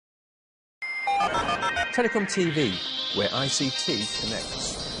TelecomTV, where ICT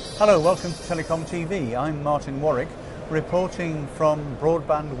connects. Hello, welcome to TelecomTV. I'm Martyn Warwick, reporting from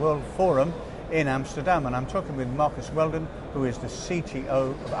Broadband World Forum in Amsterdam, and I'm talking with Marcus Weldon, who is the CTO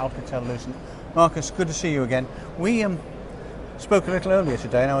of Alcatel-Lucent. Marcus, good to see you again. We spoke a little earlier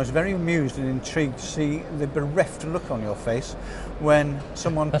today, and I was very amused and intrigued to see the bereft look on your face when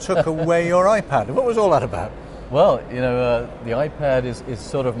someone took away your iPad. What was all that about? Well, you know, the iPad is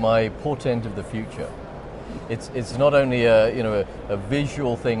sort of my portent of the future. It's not only a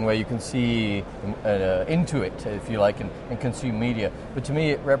visual thing where you can see into it, if you like, and consume media, but to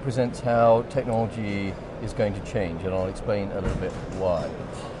me it represents how technology is going to change, and I'll explain a little bit why.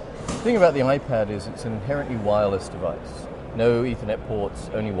 The thing about the iPad is it's an inherently wireless device. No Ethernet ports,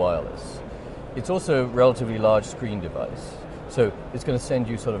 only wireless. It's also a relatively large screen device, so it's going to send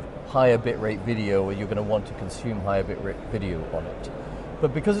you sort of higher bitrate video, or you're going to want to consume higher bitrate video on it.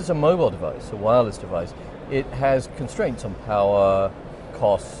 But because it's a mobile device, a wireless device, it has constraints on power,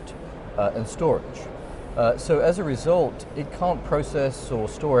 cost, and storage. So as a result, it can't process or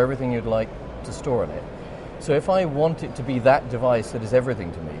store everything you'd like to store on it. So if I want it to be that device that is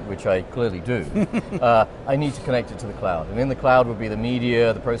everything to me, which I clearly do, I need to connect it to the cloud. And in the cloud would be the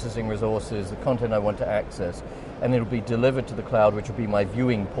media, the processing resources, the content I want to access, and it'll be delivered to the cloud, which will be my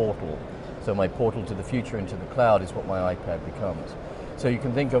viewing portal. So my portal to the future into the cloud is what my iPad becomes. So you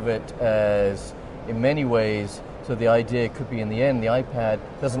can think of it as, in many ways, so the idea could be in the end, the iPad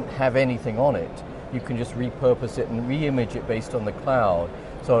doesn't have anything on it. You can just repurpose it and re-image it based on the cloud.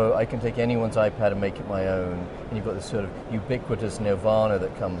 So I can take anyone's iPad and make it my own, and you've got this sort of ubiquitous nirvana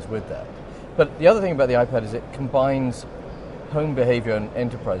that comes with that. But the other thing about the iPad is it combines home behavior and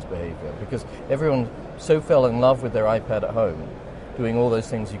enterprise behavior, because everyone so fell in love with their iPad at home, doing all those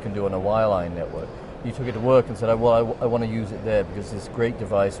things you can do on a wireline network. You took it to work and said, I want to use it there because it's this great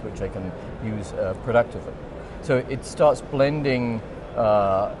device which I can use productively. So it starts blending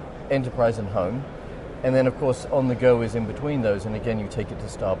enterprise and home. And then, of course, on the go is in between those. And again, you take it to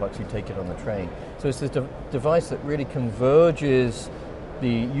Starbucks, you take it on the train. So it's this device that really converges the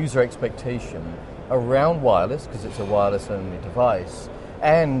user expectation around wireless, because it's a wireless-only device,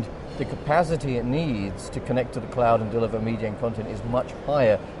 and the capacity it needs to connect to the cloud and deliver media and content is much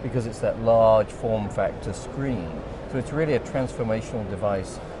higher because it's that large form factor screen. So it's really a transformational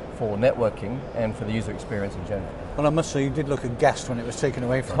device for networking and for the user experience in general. Well, I must say, you did look aghast when it was taken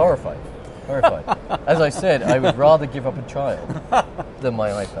away from you. Horrified. As I said, I would rather give up a child than my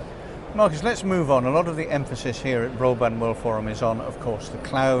iPad. Marcus, let's move on. A lot of the emphasis here at Broadband World Forum is on, of course, the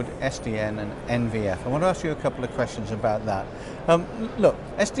cloud, SDN and NVF. I want to ask you a couple of questions about that. Look,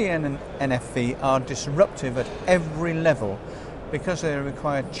 SDN and NFV are disruptive at every level because they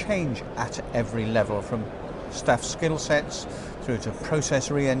require change at every level, from staff skill sets through to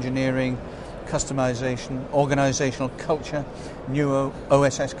process re-engineering, customization, organisational culture, new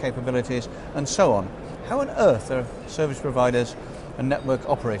OSS capabilities, and so on. How on earth are service providers and network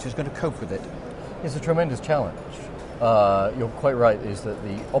operators going to cope with it? It's a tremendous challenge. You're quite right, is that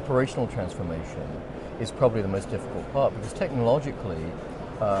the operational transformation is probably the most difficult part, because technologically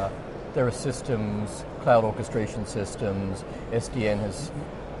there are systems, cloud orchestration systems. SDN has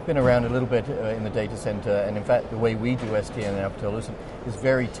been around a little bit in the data center, and in fact the way we do SDN and Alcatel-Lucent is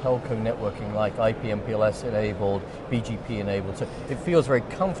very telco networking, like IP MPLS enabled, BGP enabled, so it feels very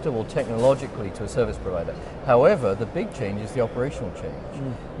comfortable technologically to a service provider. However, the big change is the operational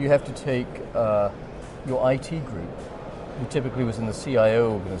change. You have to take your IT group, who typically was in the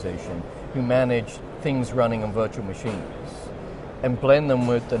CIO organization, who managed things running on virtual machines, and blend them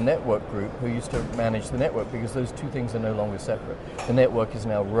with the network group who used to manage the network, because those two things are no longer separate. The network is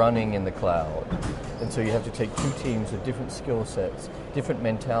now running in the cloud. And so you have to take two teams with different skill sets, different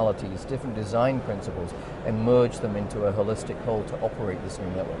mentalities, different design principles, and merge them into a holistic whole to operate this new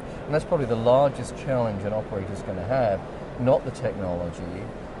network. And that's probably the largest challenge an operator is going to have, not the technology,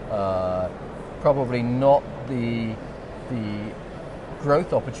 probably not the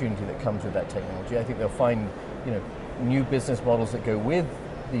growth opportunity that comes with that technology. I think they'll find, new business models that go with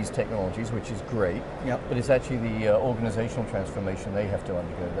these technologies, which is great. Yep. But it's actually the organizational transformation they have to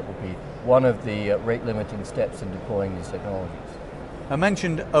undergo that will be one of the rate-limiting steps in deploying these technologies. I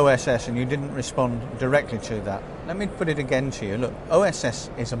mentioned OSS and you didn't respond directly to that. Let me put it again to you. Look,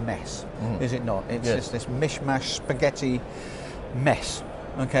 OSS is a mess, is it not? It's just this mishmash spaghetti mess,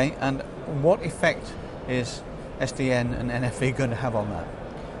 okay? And what effect is SDN and NFV going to have on that?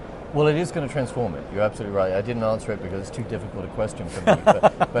 Well, it is going to transform it. You're absolutely right. I didn't answer it because it's too difficult a question for me.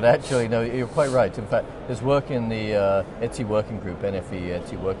 but actually, no, you're quite right. In fact, there's work in the ETSI working group, NFV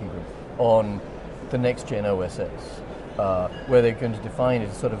ETSI working group, on the next gen OSS, where they're going to define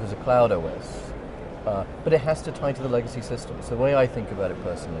it sort of as a cloud OS. but it has to tie to the legacy system. So the way I think about it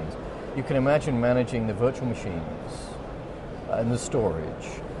personally is, you can imagine managing the virtual machines and the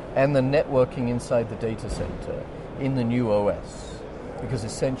storage and the networking inside the data center in the new OS, because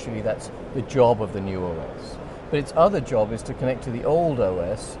essentially that's the job of the new OS. But its other job is to connect to the old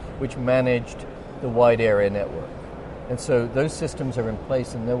OS, which managed the wide area network. And so those systems are in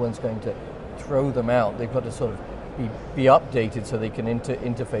place and no one's going to throw them out. They've got to sort of be updated so they can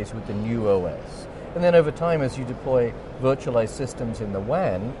interface with the new OS. And then over time, as you deploy virtualized systems in the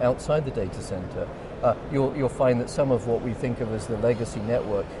WAN outside the data center, you'll find that some of what we think of as the legacy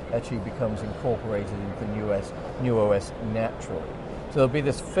network actually becomes incorporated into the new OS naturally. So there'll be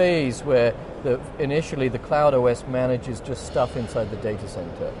this phase where initially the cloud OS manages just stuff inside the data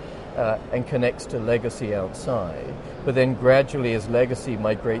center and connects to legacy outside. But then gradually, as legacy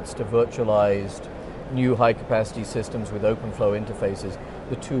migrates to virtualized new high-capacity systems with OpenFlow interfaces,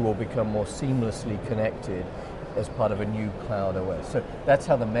 the two will become more seamlessly connected as part of a new cloud OS. So that's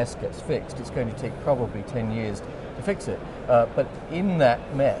how the mess gets fixed. It's going to take probably 10 years to fix it. But in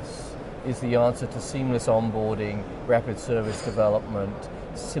that mess is the answer to seamless onboarding, rapid service development,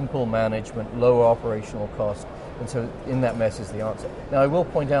 simple management, lower operational cost. And so in that mess is the answer. Now I will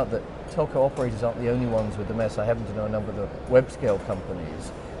point out that telco operators aren't the only ones with the mess. I happen to know a number of the web-scale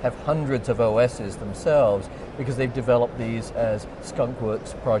companies have hundreds of OSs themselves because they've developed these as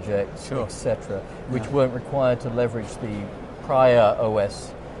skunkworks projects, etc., which weren't required to leverage the prior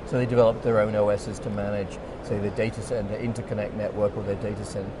OS. So they developed their own OSs to manage, say, the data center interconnect network or their data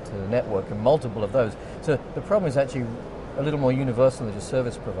center network, and multiple of those. So the problem is actually a little more universal than just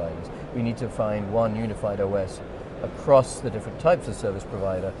service providers. We need to find one unified OS across the different types of service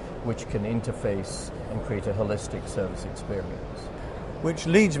provider which can interface and create a holistic service experience. Which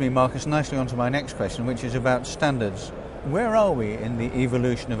leads me, Marcus, nicely onto my next question, which is about standards. Where are we in the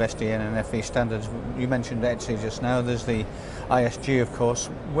evolution of SDN and NFV standards? You mentioned ETSI just now. There's the ISG, of course.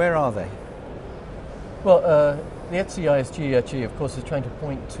 Where are they? Well, the ETSI ISG actually, of course, is trying to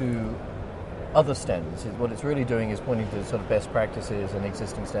point to other standards. What it's really doing is pointing to sort of best practices and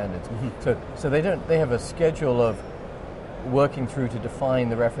existing standards. Mm-hmm. So they have a schedule of working through to define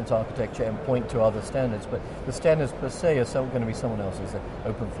the reference architecture and point to other standards, but the standards per se are going to be someone else's,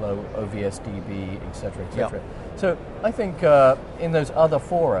 OpenFlow, OVSDB, etc., etc. Yep. So I think in those other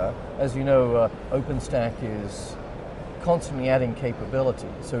fora, as you know, OpenStack is constantly adding capability.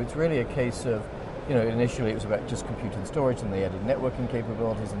 So it's really a case of, initially it was about just compute and storage, and they added networking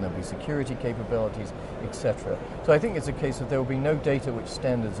capabilities, and there'll be security capabilities, etc. So I think it's a case of there will be no data which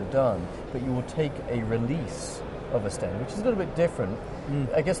standards are done, but you will take a release of a standard, which is a little bit different.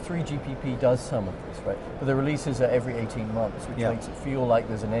 I guess 3GPP does some of this, right? But the releases are every 18 months, which makes it feel like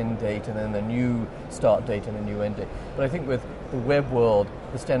there's an end date and then a new start date and a new end date. But I think with the web world,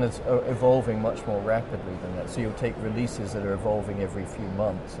 the standards are evolving much more rapidly than that. So you'll take releases that are evolving every few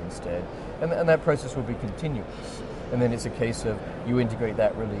months instead. And that process will be continuous. And then it's a case of you integrate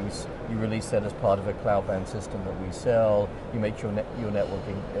that release, you release that as part of a cloud-bound system that we sell, you make your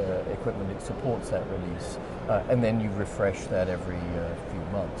networking equipment that supports that release, and then you refresh that every few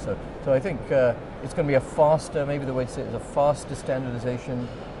months. So I think it's going to be a faster, maybe the way to say it is a faster standardization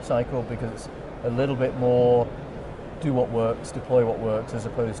cycle, because it's a little bit more do what works, deploy what works, as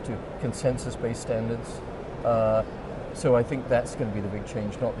opposed to consensus-based standards. So I think that's going to be the big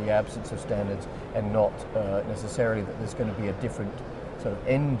change, not the absence of standards, and not necessarily that there's going to be a different sort of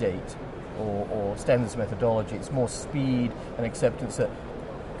end date or standards methodology. It's more speed and acceptance, that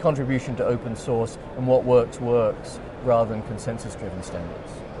contribution to open source, and what works, rather than consensus-driven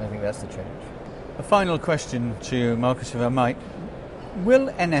standards. And I think that's the change. A final question to you, Marcus, if I might. Will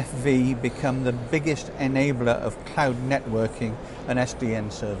NFV become the biggest enabler of cloud networking and SDN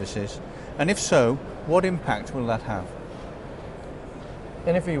services? And if so, what impact will that have?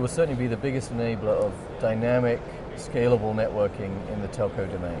 NFV will certainly be the biggest enabler of dynamic, scalable networking in the telco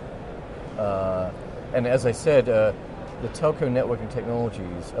domain. And as I said, the telco networking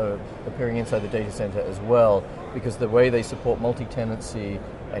technologies are appearing inside the data center as well, because the way they support multi-tenancy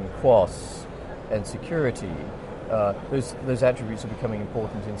and QoS and security, those attributes are becoming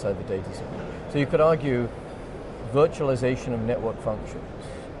important inside the data center. So you could argue virtualization of network functions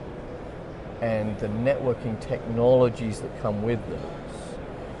and the networking technologies that come with those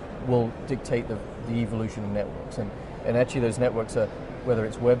will dictate the evolution of networks. And actually those networks are, whether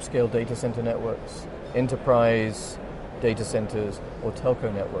it's web-scale data center networks, enterprise data centers, or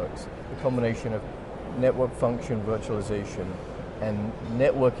telco networks, the combination of network function virtualization and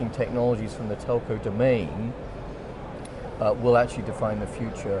networking technologies from the telco domain will actually define the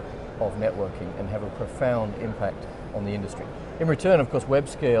future of networking and have a profound impact on the industry. In return, of course,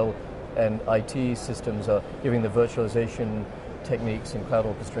 web-scale and IT systems are giving the virtualization techniques and cloud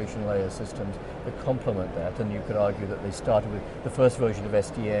orchestration layer systems that complement that, and you could argue that they started with the first version of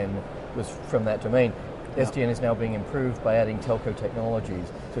SDN was from that domain. Yeah. SDN is now being improved by adding telco technologies,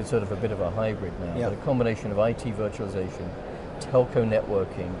 so it's sort of a bit of a hybrid now. Yeah. But a combination of IT virtualization, telco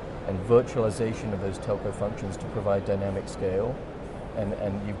networking, and virtualization of those telco functions to provide dynamic scale,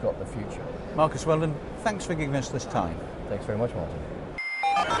 and you've got the future. Marcus Weldon, thanks for giving us this time. Thanks very much, Martin.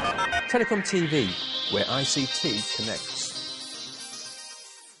 TelecomTV, where ICT connects.